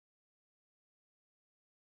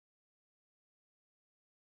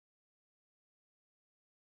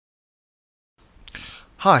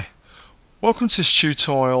Hi, welcome to this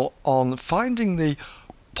tutorial on finding the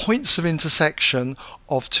points of intersection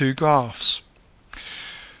of two graphs.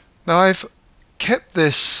 Now I've kept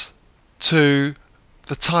this to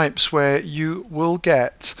the types where you will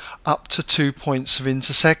get up to 2 points of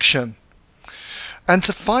intersection. And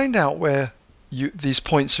to find out where these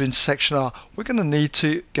points of intersection are, we're going to need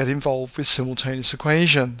to get involved with simultaneous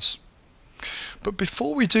equations. But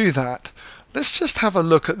before we do that, let's just have a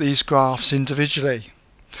look at these graphs individually.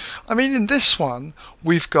 In this one,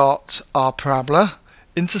 we've got our parabola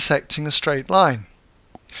intersecting a straight line.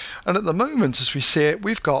 And at the moment, as we see it,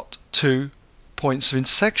 we've got 2 points of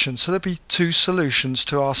intersection. So there'll be 2 solutions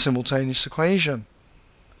to our simultaneous equation.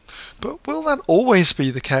 But will that always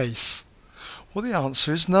be the case? Well, the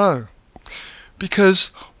answer is no.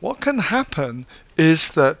 Because what can happen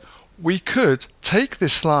is that we could take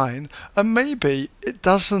this line and maybe it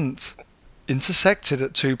doesn't intersect it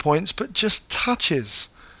at 2 points, but just touches.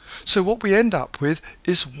 So what we end up with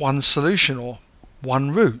is one solution or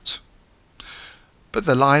one root. But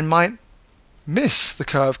the line might miss the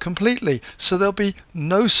curve completely, so there'll be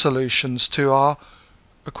no solutions to our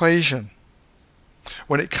equation.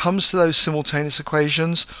 When it comes to those simultaneous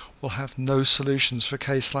equations, we'll have no solutions for a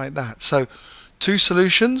case like that. So 2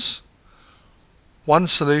 solutions, 1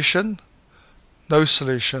 solution, no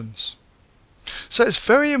solutions. So it's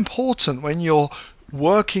very important when you're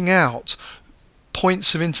working out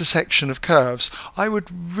points of intersection of curves, I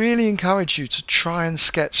would really encourage you to try and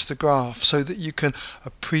sketch the graph so that you can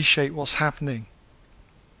appreciate what's happening.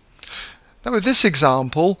 Now with this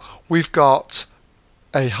example, we've got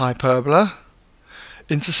a hyperbola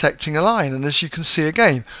intersecting a line, and as you can see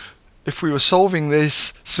again, if we were solving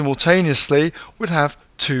this simultaneously, we'd have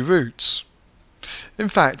 2 roots. In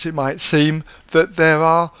fact, it might seem that there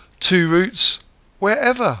are 2 roots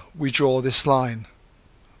wherever we draw this line.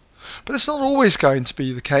 But it's not always going to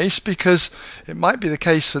be the case, because it might be the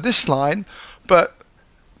case for this line, but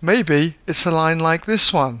maybe it's a line like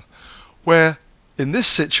this one, where in this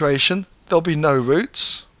situation there'll be no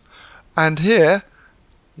roots, and here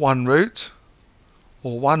 1 root,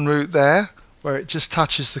 or 1 root there where it just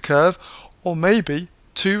touches the curve, or maybe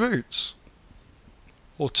 2 roots,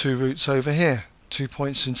 or 2 roots over here, 2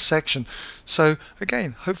 points of intersection. So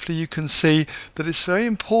again, hopefully you can see that it's very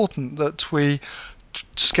important that we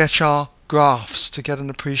sketch our graphs to get an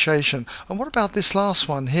appreciation. And what about this last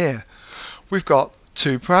one here? We've got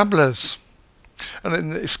 2 parabolas, and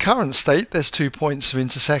in its current state there's 2 points of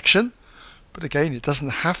intersection, but again it doesn't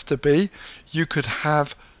have to be. You could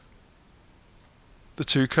have the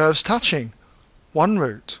 2 curves touching, 1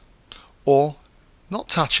 root, or not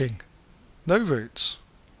touching, no roots.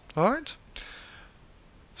 Alright?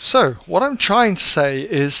 So what I'm trying to say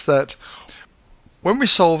is that when we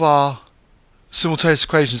solve our simultaneous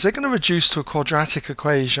equations, they're going to reduce to a quadratic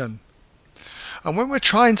equation. And when we're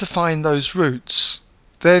trying to find those roots,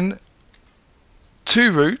 then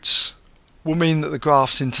 2 roots will mean that the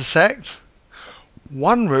graphs intersect,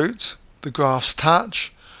 1 root the graphs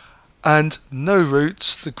touch, and no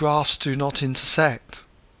roots the graphs do not intersect.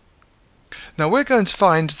 Now we're going to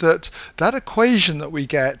find that that equation that we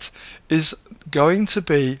get is going to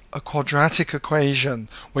be a quadratic equation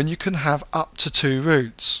when you can have up to 2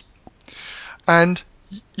 roots. And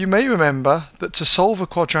you may remember that to solve a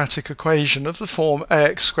quadratic equation of the form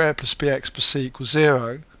ax squared plus bx plus c equals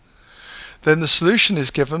 0, then the solution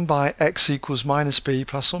is given by x equals minus b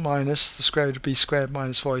plus or minus the square root of b squared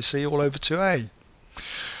minus 4ac all over 2a.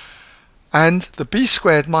 And the b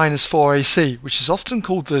squared minus 4ac, which is often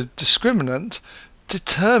called the discriminant,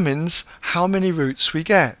 determines how many roots we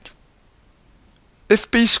get. If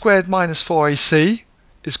b squared minus 4ac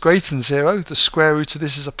is greater than 0, the square root of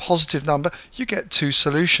this is a positive number, you get 2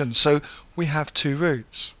 solutions, so we have 2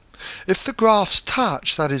 roots. If the graphs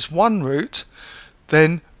touch, that is 1 root,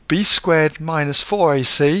 then b squared minus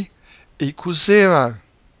 4ac equals 0.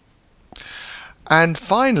 And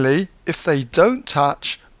finally, if they don't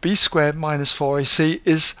touch, b squared minus 4ac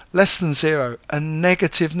is less than 0, a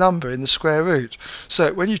negative number in the square root.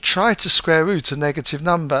 So when you try to square root a negative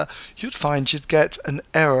number, you'd find you'd get an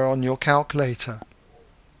error on your calculator.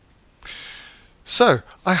 So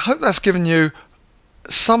I hope that's given you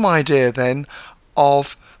some idea then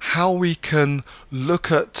of how we can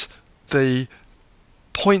look at the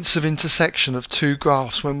points of intersection of 2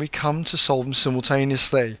 graphs when we come to solve them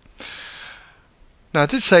simultaneously. Now I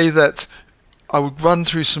did say that I would run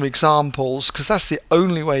through some examples because that's the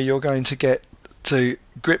only way you're going to get to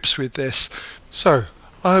grips with this. So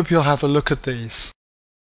I hope you'll have a look at these.